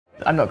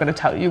I'm not going to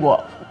tell you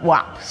what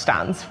WAP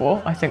stands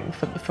for, I think,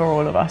 for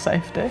all of our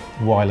safety.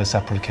 Wireless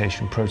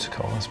Application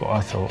Protocol, that's what I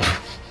thought.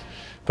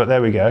 But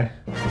there we go.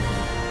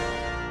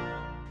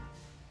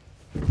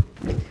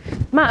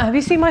 Matt, have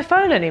you seen my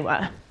phone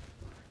anywhere?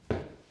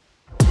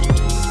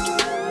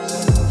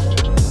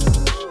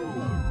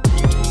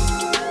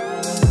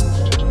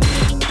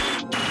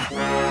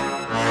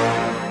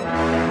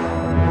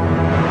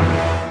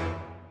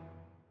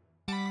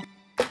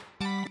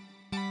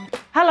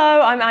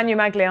 Hello, I'm Ania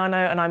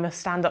Magliano and I'm a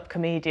stand-up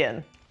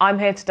comedian. I'm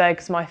here today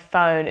because my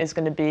phone is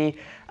going to be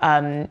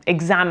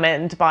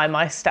examined by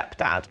my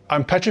stepdad.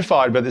 I'm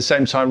petrified, but at the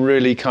same time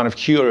really kind of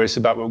curious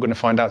about what we're going to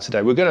find out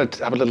today. We're going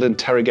to have a little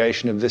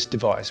interrogation of this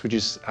device, which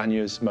is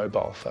Ania's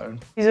mobile phone.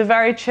 He's a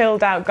very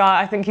chilled out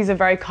guy. I think he's a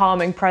very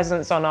calming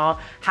presence on our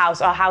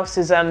house. Our house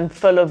is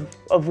full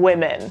of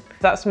women.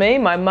 That's me,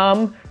 my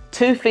mum,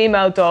 2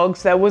 female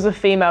dogs. There was a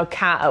female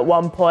cat at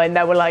one point.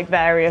 There were like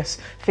various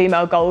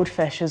female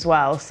goldfish as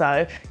well.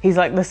 So he's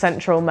like the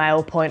central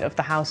male point of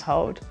the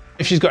household.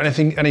 If she's got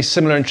any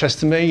similar interest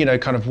to me, you know,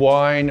 kind of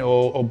wine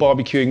or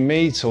barbecuing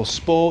meat or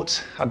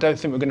sport, I don't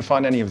think we're going to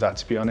find any of that,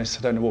 to be honest.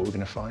 I don't know what we're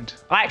going to find.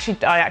 I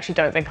actually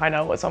don't think I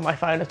know what's on my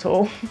phone at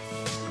all.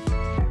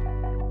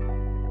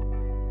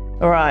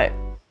 All right,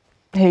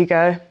 here you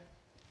go.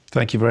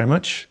 Thank you very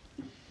much.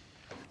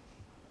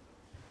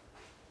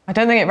 I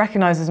don't think it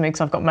recognises me because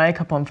I've got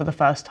makeup on for the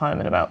first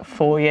time in about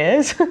 4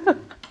 years.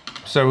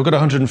 So we've got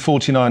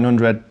 149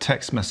 unread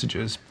text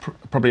messages,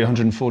 probably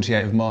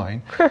 148 of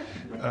mine.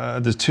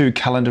 There's 2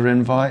 calendar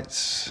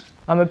invites.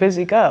 I'm a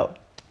busy girl.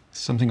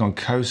 Something on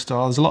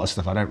CoStar. There's a lot of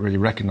stuff I don't really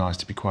recognise,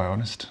 to be quite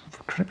honest.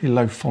 Incredibly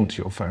low font,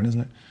 your phone,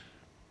 isn't it?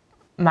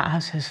 Matt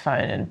has his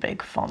phone in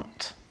big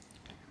font.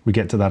 We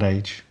get to that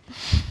age.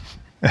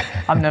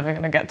 I'm never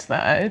going to get to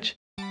that age.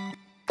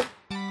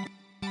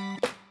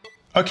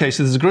 Okay,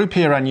 so there's a group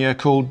here, Ania,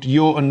 called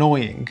You're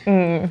Annoying.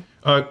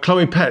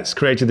 Chloe Petts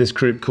created this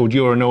group called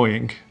You're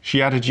Annoying.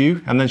 She added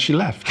you and then she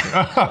left.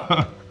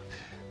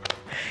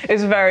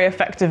 It's a very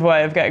effective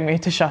way of getting me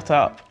to shut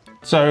up.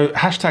 So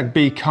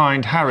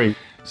 #BeKindHarry.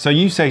 So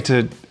you say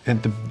to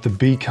the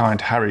Be Kind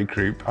Harry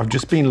group, I've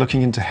just been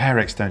looking into hair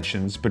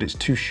extensions, but it's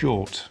too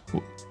short.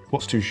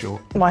 What's too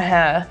short? My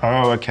hair.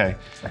 Oh, okay.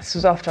 This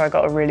was after I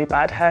got a really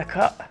bad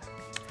haircut.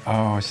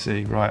 Oh, I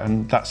see, right,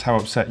 and that's how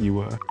upset you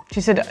were.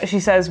 She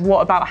says, what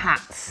about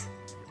hats?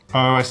 Oh,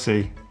 I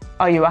see.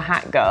 Are you a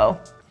hat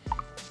girl?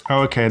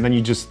 Oh, okay, and then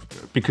you just,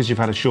 because you've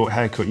had a short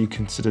haircut, you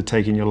consider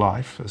taking your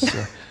life as...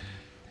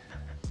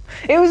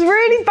 It was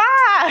really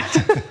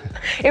bad.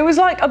 It was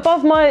like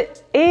above my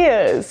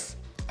ears.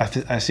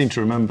 I seem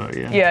to remember,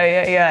 yeah.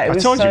 Yeah. It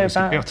was so bad.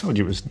 I told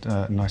you it was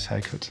a nice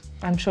haircut.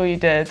 I'm sure you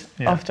did,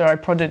 after I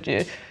prodded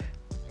you.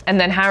 And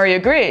then Harry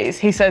agrees.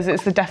 He says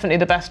it's definitely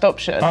the best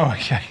option. Oh,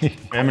 okay.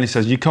 Emily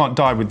says, you can't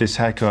die with this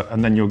haircut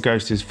and then your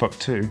ghost is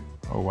fucked too.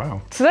 Oh,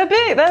 wow. So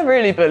they're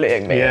really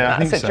bullying me in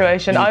that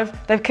situation. So.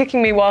 They're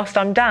kicking me whilst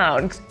I'm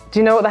down. Do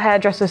you know what the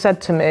hairdresser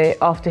said to me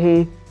after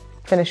he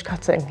finished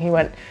cutting? He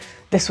went,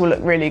 this will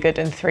look really good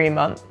in 3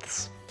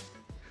 months.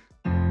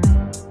 I'm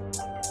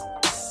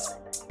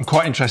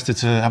quite interested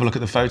to have a look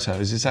at the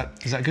photos. Is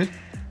that good?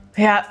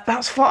 Yeah,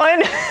 that's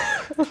fine.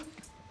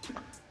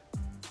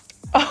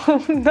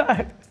 Oh,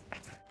 no.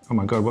 Oh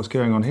my God, what's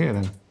going on here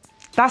then?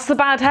 That's the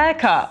bad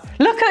haircut.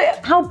 Look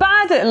at how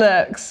bad it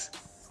looks.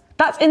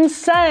 That's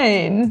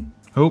insane.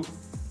 Oh.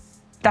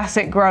 That's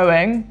it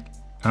growing.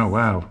 Oh,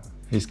 wow.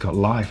 He's got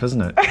life,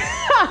 hasn't it?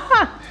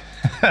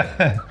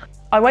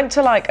 I went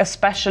to like a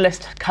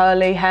specialist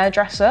curly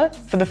hairdresser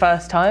for the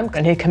first time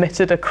and he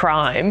committed a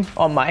crime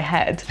on my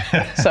head,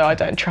 so I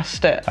don't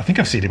trust it. I think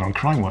I've seen him on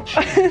Crime Watch.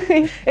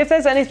 If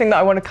there's anything that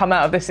I want to come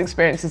out of this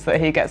experience is that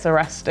he gets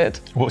arrested.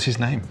 What's his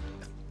name?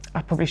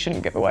 I probably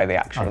shouldn't give away the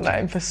actual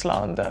name for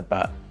slander,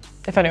 but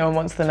if anyone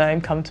wants the name,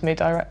 come to me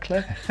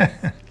directly.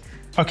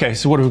 Okay,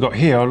 so what have we got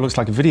here? It looks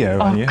like a video.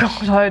 Oh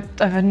God,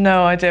 I have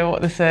no idea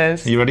what this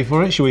is. Are you ready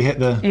for it? Should we hit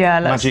the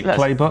magic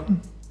play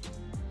button?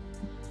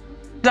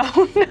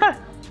 Oh no!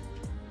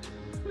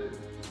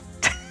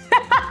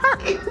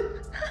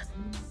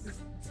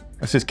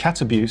 This is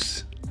cat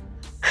abuse.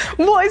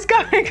 What is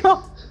going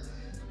on?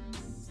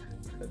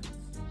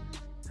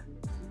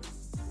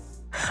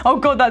 Oh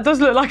God, that does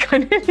look like I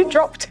nearly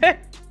dropped it.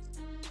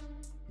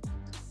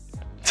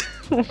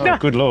 No. Oh,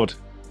 good Lord.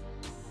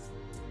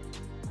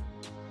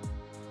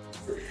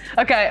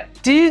 Okay,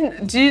 do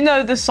you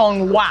know the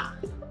song WAP?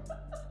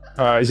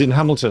 Is it in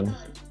Hamilton?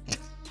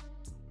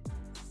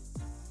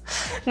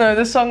 No,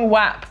 the song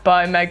WAP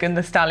by Megan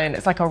Thee Stallion.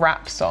 It's like a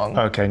rap song.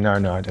 Okay, no,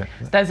 I don't.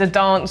 There's a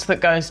dance that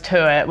goes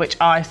to it, which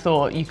I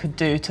thought you could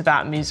do to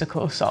that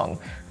musical song,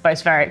 but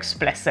it's very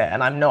explicit,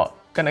 and I'm not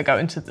going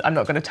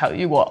to tell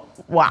you what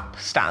WAP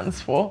stands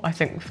for, I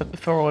think,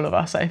 for all of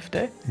our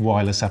safety.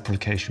 Wireless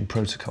Application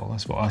Protocol,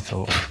 that's what I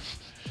thought.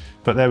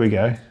 But there we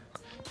go.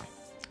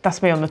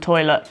 That's me on the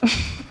toilet.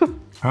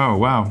 Oh,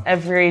 wow.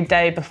 Every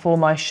day before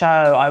my show,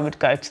 I would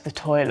go to the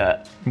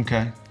toilet.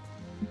 Okay.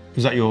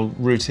 Is that your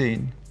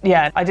routine?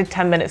 Yeah, I did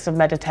 10 minutes of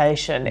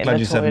meditation in the toilet. Glad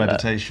you said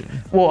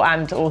meditation. Well,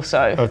 and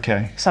also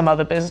Okay. some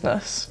other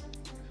business.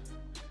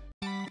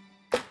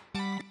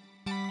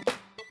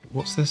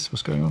 What's this?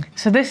 What's going on?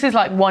 So this is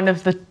like one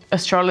of the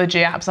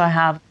astrology apps I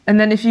have. And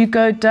then if you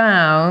go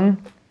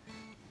down,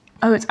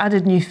 oh, it's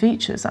added new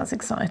features. That's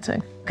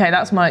exciting. Okay,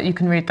 you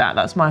can read that.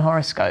 That's my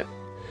horoscope.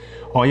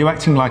 Are you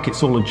acting like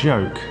it's all a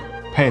joke?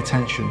 Pay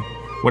attention.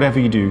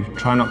 Whatever you do,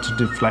 try not to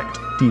deflect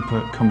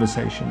deeper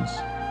conversations.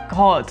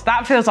 God,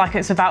 that feels like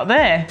it's about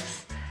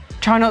this.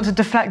 Try not to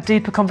deflect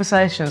deeper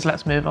conversations.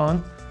 Let's move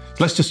on.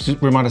 Let's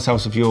just remind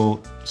ourselves of your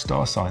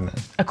star sign then.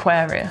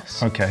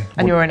 Aquarius. Okay.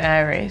 And you're an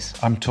Aries.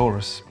 I'm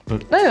Taurus,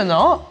 but... No, you're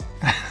not.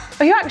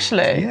 Are you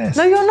actually? Yes.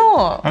 No, you're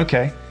not.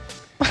 Okay.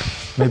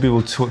 Maybe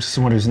we'll talk to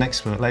someone who's an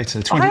expert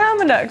later. I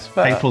am an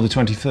expert. April the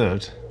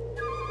 23rd.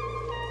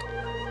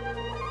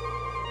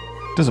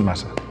 Doesn't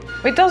matter.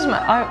 It does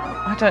matter.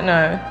 I don't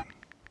know.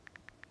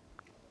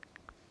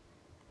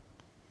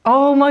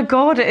 Oh my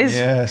God, it is.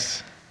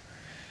 Yes.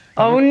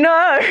 Oh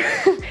no.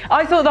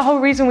 I thought the whole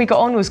reason we got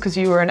on was because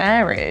you were an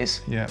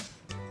Aries. Yeah.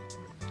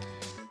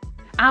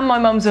 And my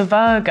mum's a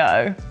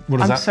Virgo.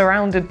 What is that? I'm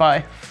surrounded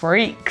by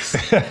freaks.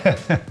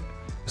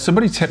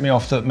 Somebody tipped me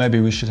off that maybe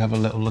we should have a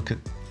little look at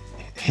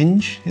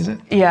Hinge, is it?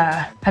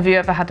 Yeah. Have you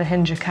ever had a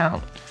Hinge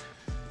account?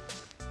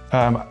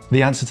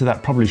 The answer to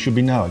that probably should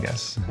be no, I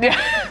guess. Yeah.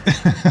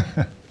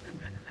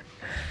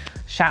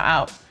 Shout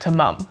out to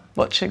Mum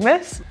watching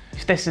this.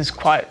 This is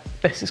quite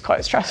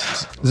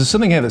stressful. There's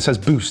something here that says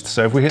boost,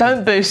 so if we hit...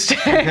 Don't boost.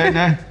 Okay,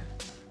 no.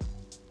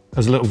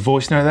 There's a little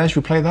voice note there.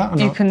 Should we play that or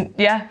not? You can,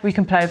 yeah, we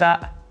can play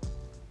that.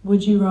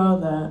 Would you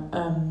rather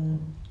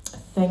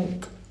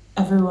think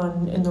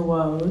everyone in the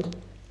world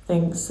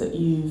thinks that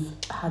you've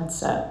had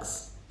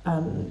sex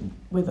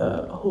with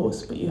a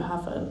horse but you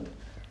haven't,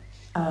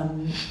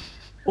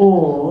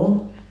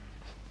 or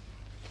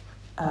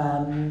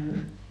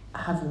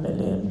have £1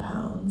 million?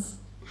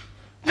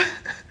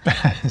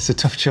 It's a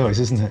tough choice,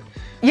 isn't it?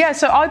 Yeah,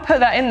 so I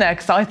put that in there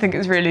because I think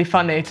it's really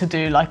funny to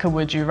do like a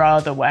would you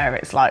rather where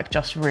it's like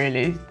just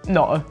really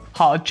not a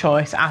hard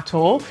choice at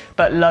all,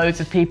 but loads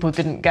of people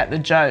didn't get the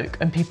joke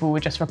and people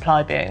would just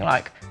reply being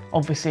like,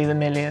 obviously the £1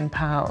 million.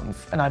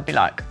 And I'd be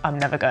like, I'm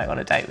never going on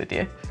a date with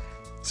you.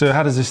 So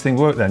how does this thing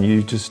work then?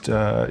 You just,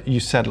 you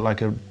set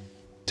like a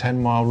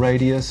 10-mile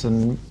radius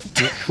and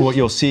what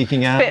you're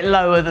seeking out? A bit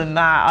lower than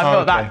that, I'm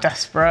not that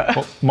desperate.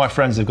 Well, my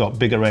friends have got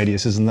bigger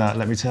radiuses than that,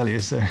 let me tell you.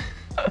 So.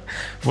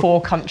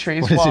 4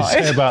 countries wide. What does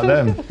it say about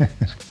them? It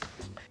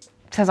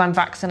says I'm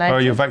vaccinated. Oh,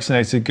 you're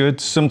vaccinated,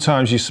 good.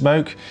 Sometimes you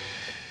smoke.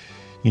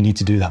 You need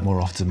to do that more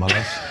often, my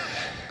love.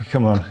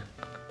 Come on.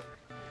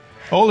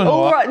 All in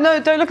all. All right, no,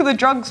 don't look at the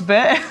drugs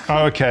bit.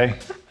 Oh, okay.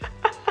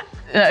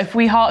 If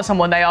we heart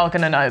someone, they are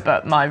going to know,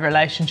 but my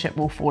relationship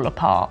will fall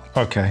apart.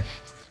 Okay.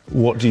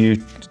 What do you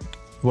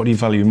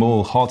value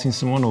more, hearting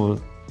someone or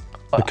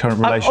the current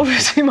relationship?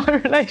 Obviously my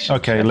relationship.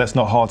 Okay, let's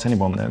not heart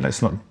anyone then.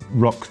 Let's not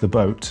rock the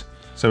boat.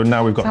 So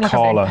now we've got Sound like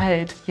Carla. I'm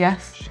being paid.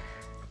 Yes.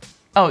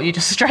 Oh, you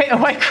just straight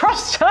away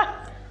crossed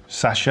her.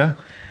 Sasha.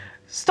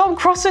 Stop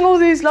crossing all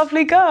these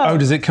lovely girls. Oh,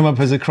 does it come up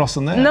as a cross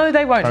on there? No,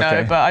 they won't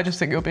know, but I just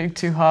think you're being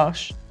too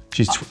harsh.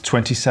 She's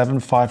 27,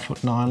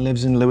 5'9",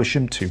 lives in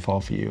Lewisham. Too far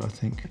for you, I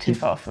think. Too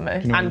far for me.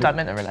 You know and I'm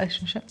in a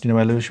relationship. Do you know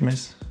where Lewisham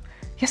is?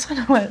 Yes, I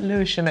know where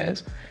Lewisham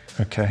is.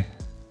 Okay.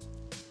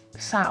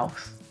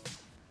 South.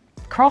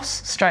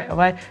 Cross straight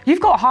away.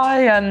 You've got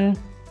high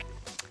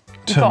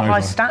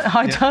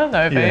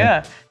turnover,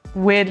 yeah.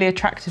 Weirdly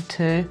attracted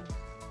to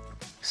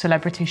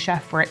celebrity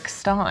chef Rick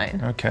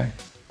Stein. Okay.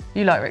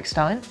 You like Rick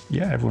Stein?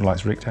 Yeah, everyone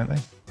likes Rick, don't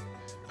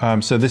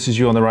they? So this is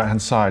you on the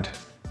right-hand side.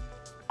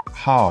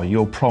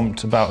 Your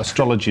prompt about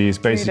astrology is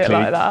basically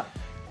like that.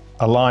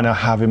 a line I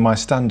have in my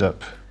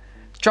stand-up.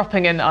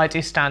 Dropping in I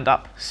do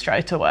stand-up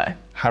straight away.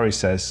 Harry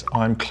says,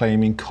 I'm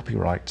claiming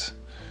copyright.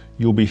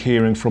 You'll be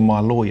hearing from my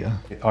lawyer.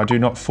 I do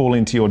not fall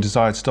into your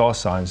desired star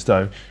signs,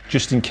 though,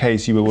 just in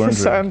case you were wondering. This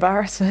is so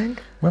embarrassing.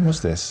 When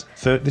was this?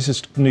 This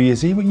is New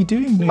Year's Eve? What are you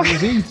doing New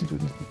Year's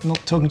Eve?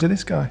 Not talking to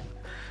this guy.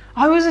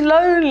 I was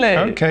lonely.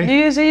 Okay. New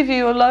Year's Eve,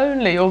 you're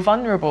lonely, you're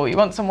vulnerable. You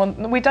want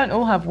someone, we don't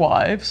all have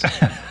wives.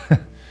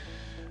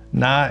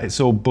 Nah, it's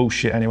all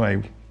bullshit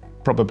anyway,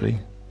 probably.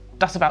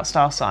 That's about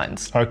star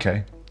signs.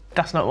 Okay.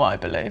 That's not what I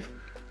believe.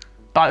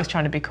 But I was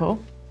trying to be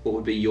cool. What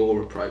would be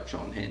your approach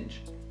on Hinge?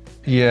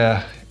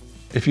 Yeah,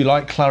 if you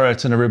like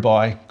claret and a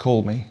ribeye,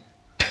 call me.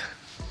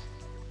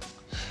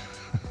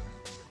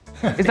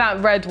 Is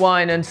that red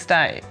wine and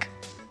steak?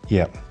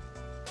 Yep.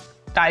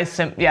 That is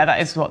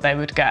that is what they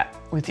would get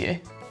with you.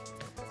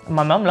 And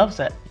my mum loves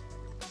it.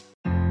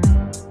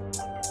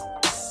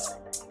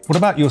 What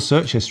about your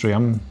search history?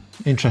 I'm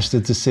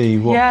interested to see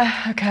what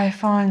Yeah, okay,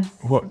 fine.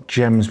 what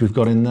gems we've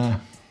got in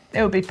there.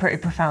 It would be pretty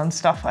profound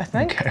stuff, I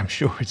think. Okay, I'm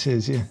sure it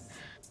is, yeah.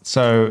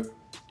 So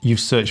you've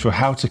searched for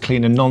how to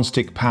clean a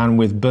non-stick pan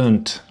with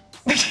burnt.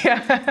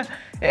 Yeah,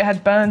 it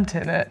had burnt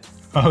in it.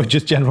 Oh,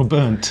 just general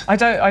burnt. I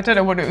don't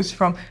know what it was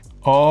from.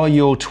 Are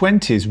your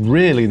 20s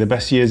really the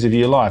best years of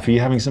your life? Are you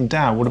having some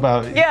doubt? What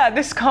about... Yeah,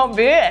 this can't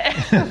be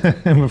it.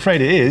 I'm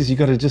afraid it is. You've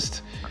got to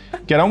just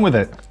Get on with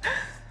it.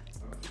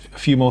 A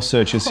few more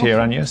searches here,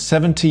 Ania.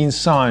 17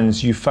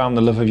 signs you found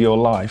the love of your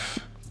life.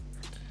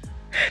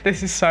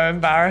 This is so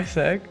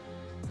embarrassing.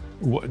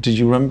 What, did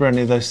you remember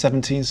any of those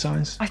 17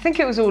 signs? I think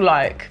it was all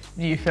like,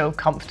 you feel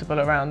comfortable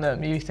around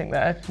them, you think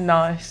they're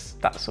nice,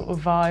 that sort of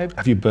vibe.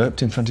 Have you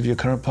burped in front of your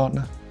current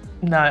partner?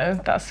 No,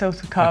 that's still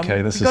to come.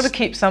 Okay, You've got to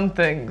keep some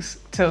things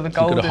till the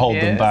golden You've got to hold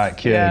them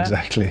back, yeah,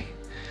 exactly.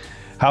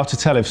 How to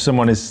tell if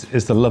someone is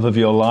the love of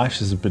your life?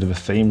 There's a bit of a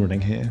theme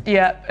running here.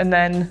 Yeah, and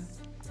then...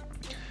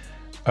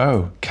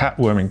 Oh, cat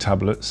worming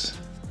tablets.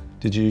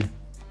 Were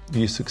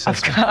you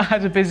successful? I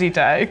had a busy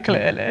day,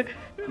 clearly.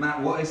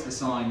 Matt, what is the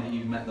sign that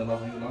you've met the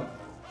love of your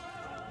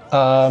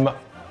life?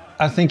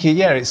 I think,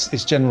 yeah,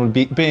 it's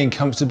generally being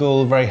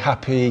comfortable, very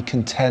happy,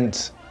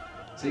 content.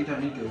 So you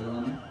don't need Google,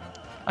 on you?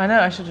 I know,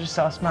 I should have just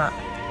asked Matt.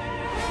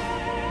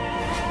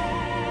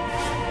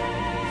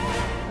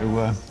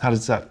 So, how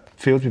does that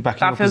feel to be back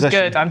in your That feels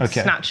possession? good, I'm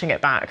snatching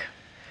it back.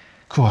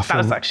 Cool, That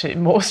was actually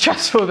more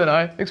stressful than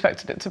I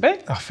expected it to be.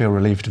 I feel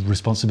relieved of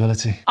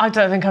responsibility. I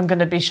don't think I'm going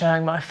to be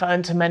showing my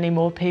phone to many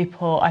more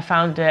people. I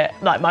found it,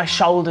 like my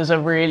shoulders are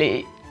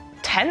really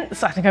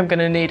tense. I think I'm going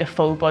to need a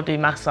full body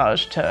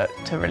massage to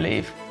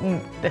relieve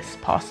this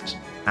past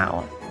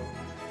hour.